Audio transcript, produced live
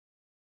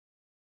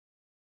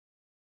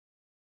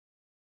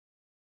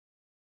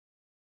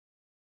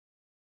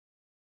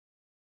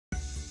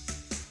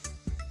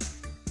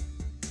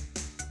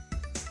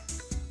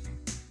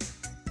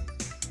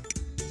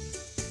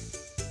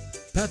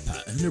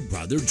Peppa and her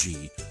brother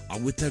G are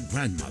with their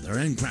grandmother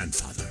and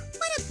grandfather.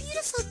 What a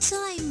beautiful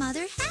toy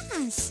Mother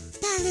has!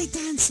 Ballet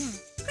dancer.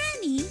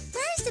 Granny,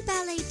 where's the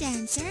ballet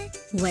dancer?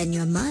 When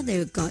your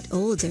mother got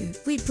older,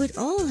 we'd put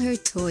all her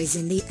toys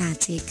in the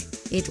attic.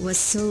 It was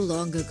so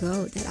long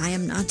ago that I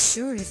am not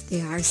sure if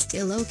they are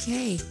still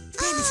okay.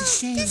 That is a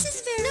shame. This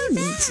is very No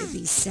bad. need to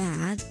be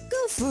sad.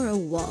 Go for a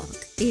walk.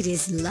 It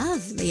is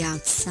lovely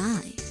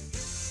outside.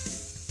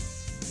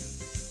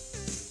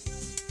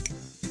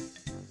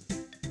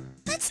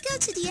 Let's go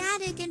to the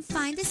attic and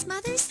find his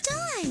mother's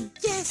toy.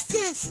 Yes,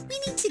 yes. We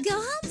need to go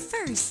home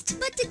first,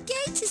 but the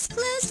gate is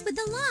closed with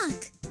the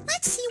lock.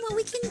 Let's see what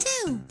we can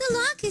do. The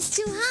lock is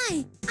too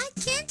high. I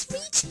can't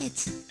reach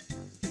it.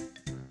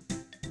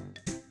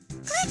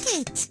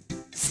 Click it.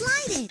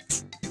 Slide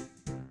it.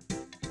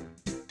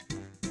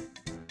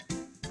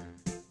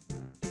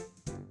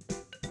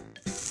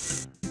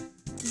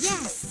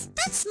 Yes,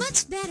 that's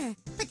much better.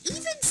 But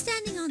even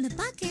standing on the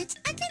bucket,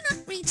 I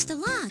cannot reach the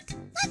lock.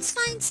 Let's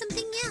find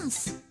something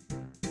else.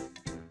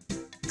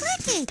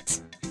 Click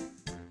it.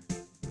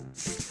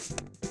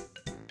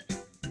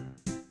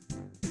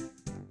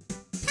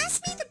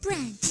 Pass me the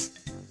branch.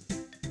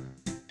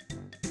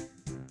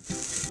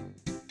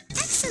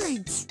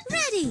 Excellent.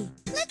 Ready.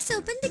 Let's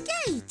open the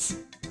gate.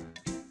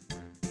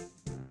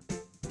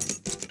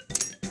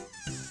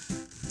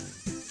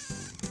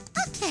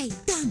 Okay,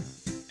 done.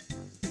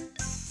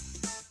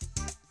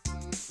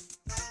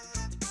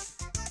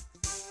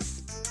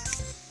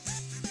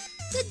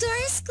 The door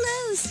is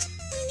closed.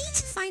 We need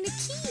to find a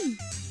key.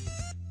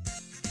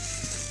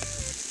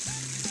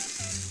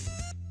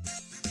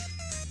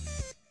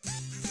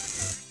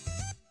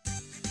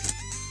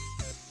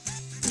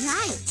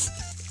 Right.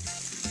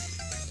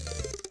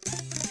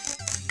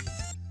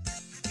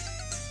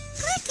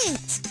 Click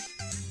it.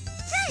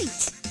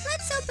 Great.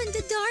 Let's open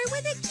the door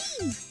with a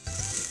key.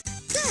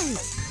 Good.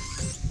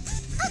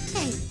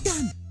 Okay,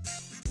 done.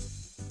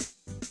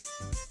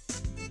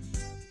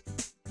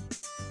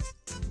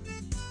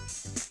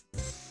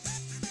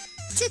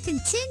 To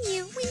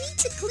continue, we need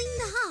to clean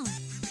the hall.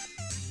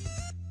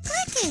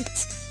 Click it.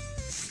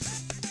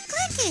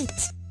 Click it.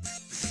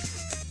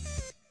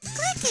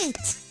 Click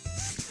it.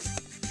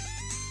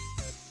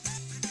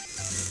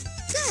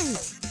 Good.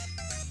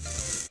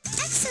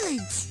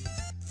 Excellent.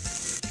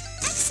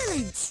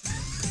 Excellent.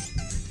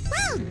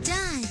 Well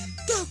done.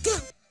 Go, go.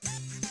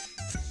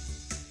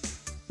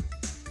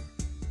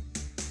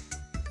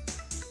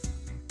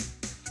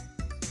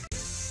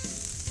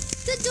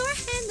 The door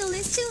handle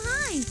is too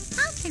high.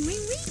 How can we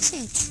reach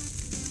it?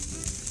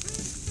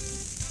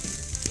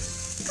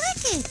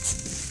 Click it.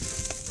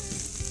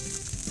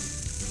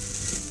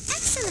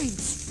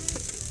 Excellent.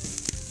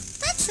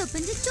 Let's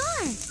open the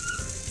door.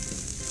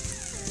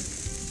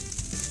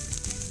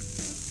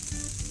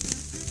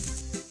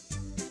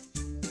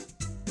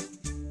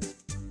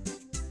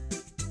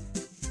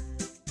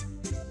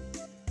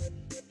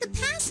 The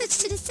passage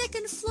to the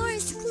second floor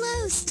is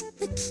closed.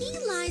 The key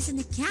lies in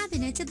the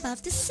cabinet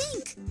above the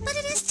sink, but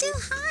it is too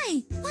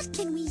high. What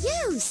can we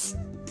use?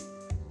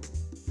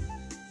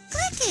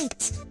 Click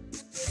it.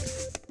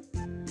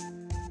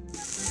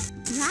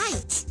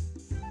 Right.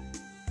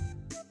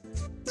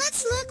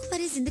 Let's look what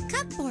is in the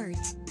cupboard.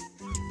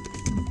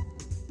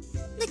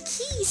 The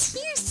key is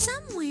here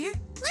somewhere.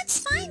 Let's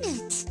find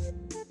it.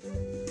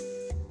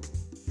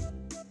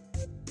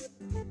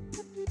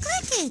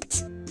 Click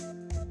it.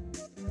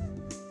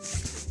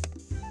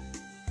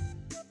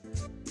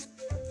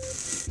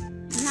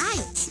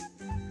 Right.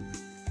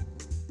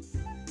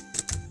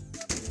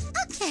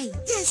 Okay.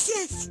 Yes,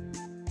 yes.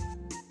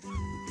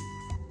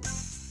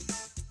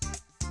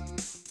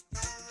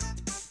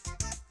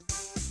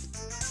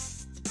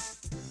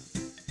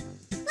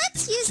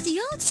 Let's use the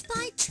old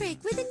spy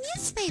trick with a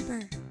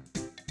newspaper.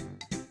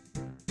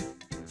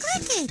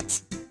 Click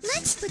it.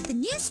 Let's put the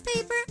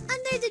newspaper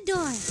under the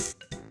door.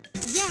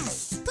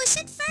 Yes, push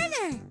it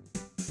further.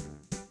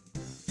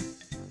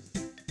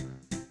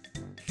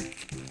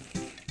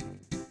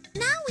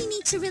 Now we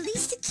need to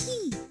release the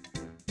key.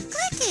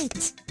 Click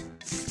it.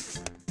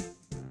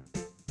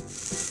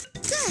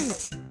 Good.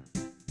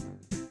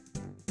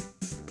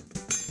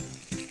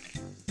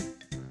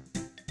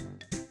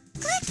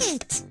 Click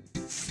it.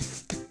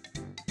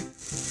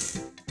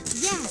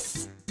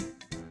 Yes.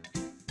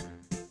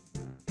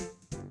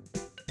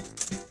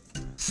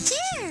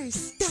 Cheers.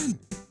 Done.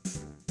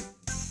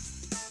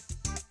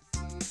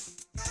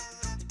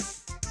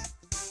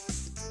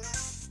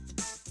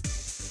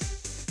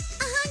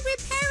 A hungry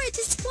parrot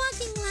is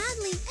squawking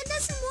loudly and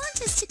doesn't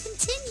want us to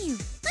continue.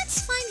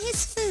 Let's find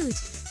his food.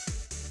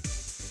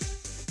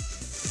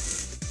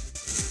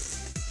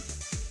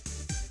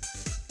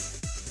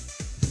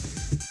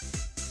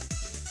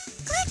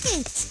 Click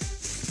it.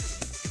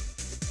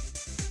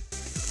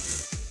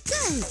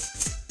 Good.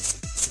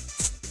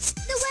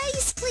 The way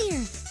is clear.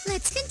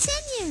 Let's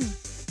continue.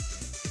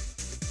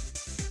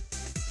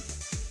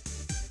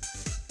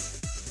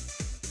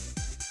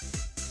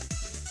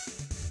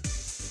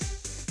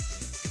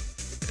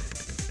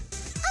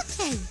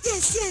 Okay.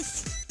 Yes, yes.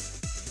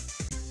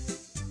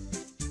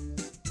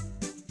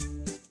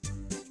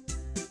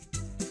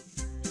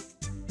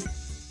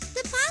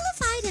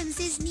 items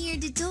is near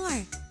the door.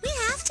 We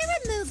have to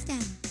remove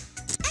them.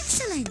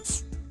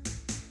 Excellent.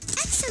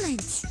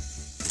 Excellent.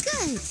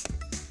 Good.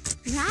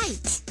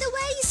 Right. The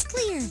way is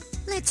clear.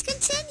 Let's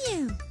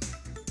continue.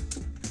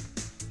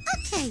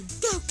 Okay.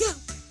 Go, go.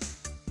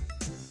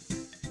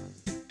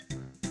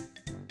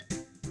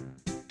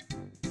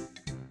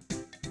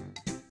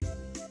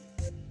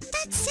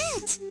 That's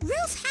it.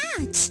 Roof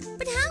hatch.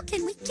 But how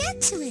can we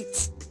get to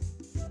it?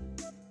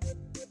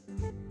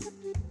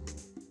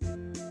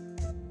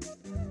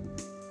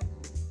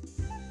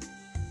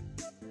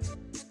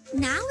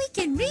 Now we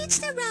can reach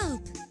the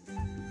rope.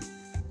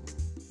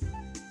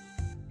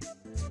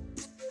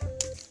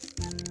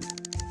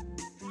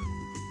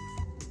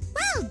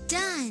 Well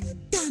done.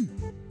 Done.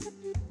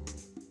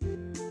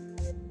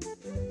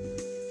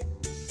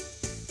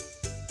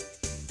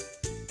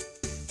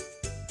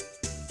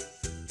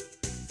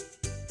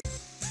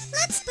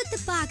 Let's put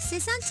the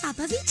boxes on top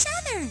of each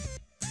other.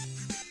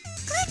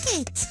 Click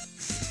it.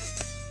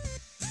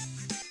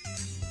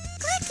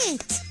 Click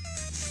it.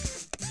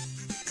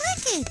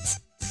 Click it.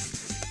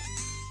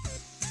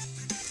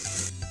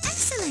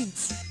 Excellent.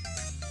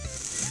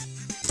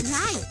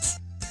 Right.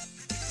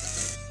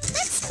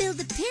 Let's build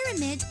the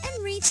pyramid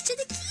and reach to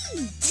the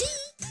key. G,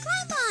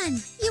 climb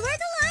on. You are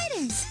the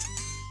lightest.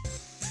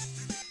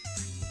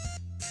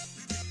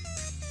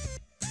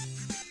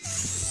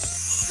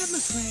 I'm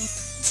afraid.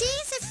 G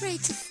is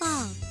afraid to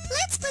fall.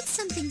 Let's put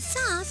something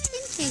soft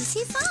in case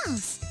he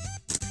falls.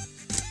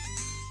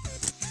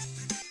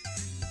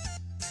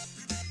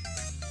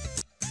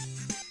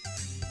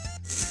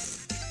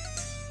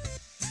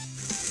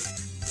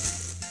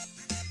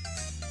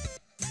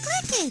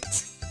 Click it.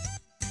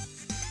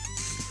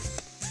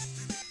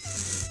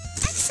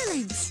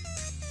 Excellent.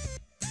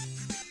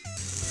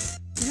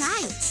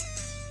 Right.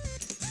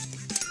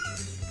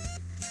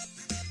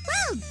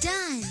 Well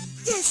done.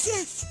 Yes,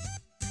 yes.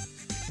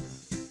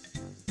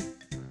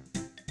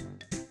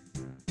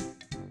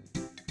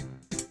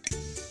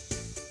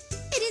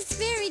 It is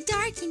very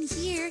dark in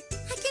here.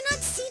 I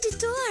cannot see the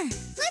door.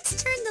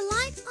 Let's turn the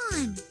light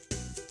on.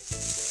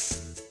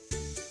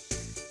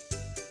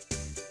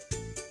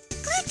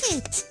 Click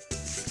it.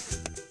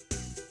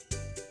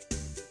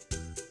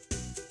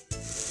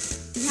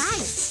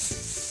 Right.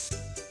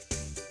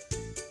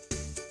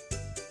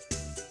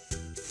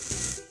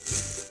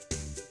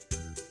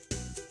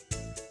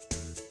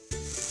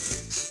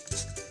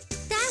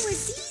 That was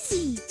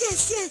easy.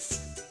 Yes, yes.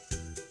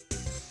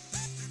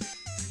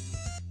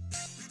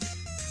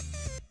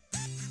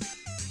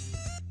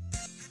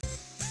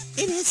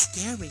 It is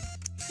scary.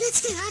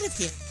 Let's get out of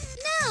here.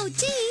 No,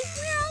 G,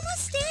 we're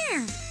almost there.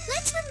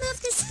 Let's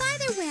remove the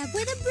spider web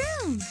with a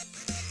broom.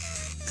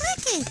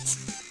 Click it.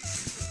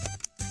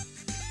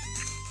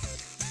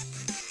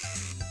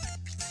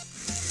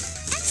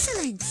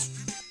 Excellent.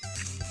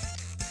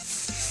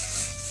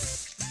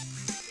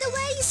 The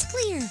way is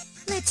clear.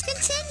 Let's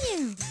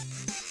continue.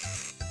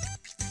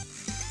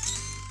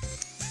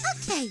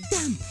 Okay.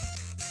 Done.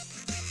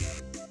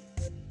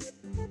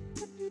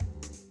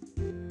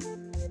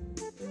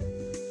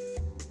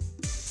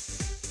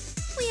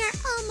 We are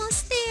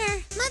almost there.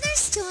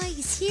 Mother's toy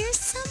is here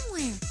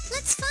somewhere.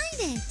 Let's find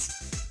it.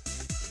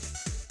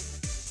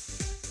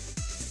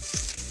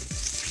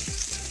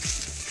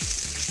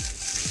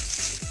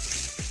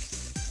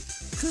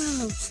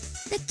 Close.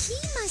 The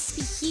key must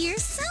be here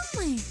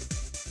somewhere.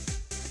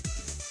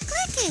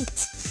 Click it.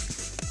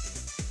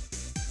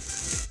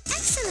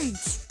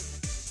 Excellent.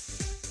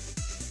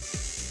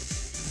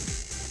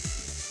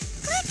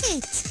 Click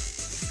it.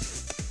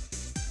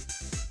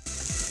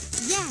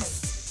 Yes.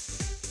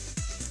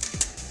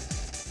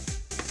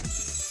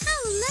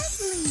 How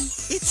lovely.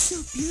 It's so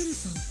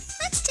beautiful.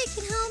 Let's take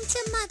it home to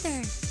Mother.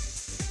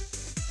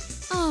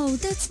 Oh,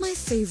 that's my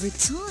favorite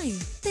toy.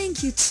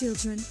 Thank you,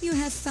 children. You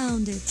have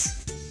found it.